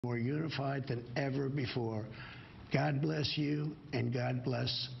more unified than ever before. God bless you, and God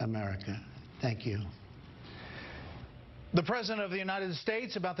bless America. Thank you. The President of the United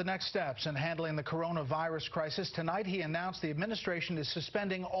States about the next steps in handling the coronavirus crisis. Tonight, he announced the administration is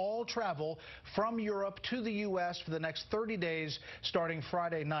suspending all travel from Europe to the U.S. for the next 30 days, starting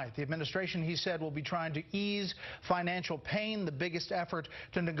Friday night. The administration, he said, will be trying to ease financial pain, the biggest effort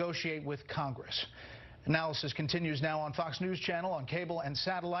to negotiate with Congress. Analysis continues now on Fox News Channel, on cable and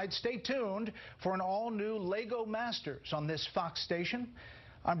satellite. Stay tuned for an all-new Lego Masters on this Fox station.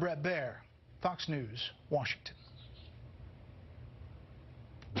 I'm Bret Baier, Fox News, Washington.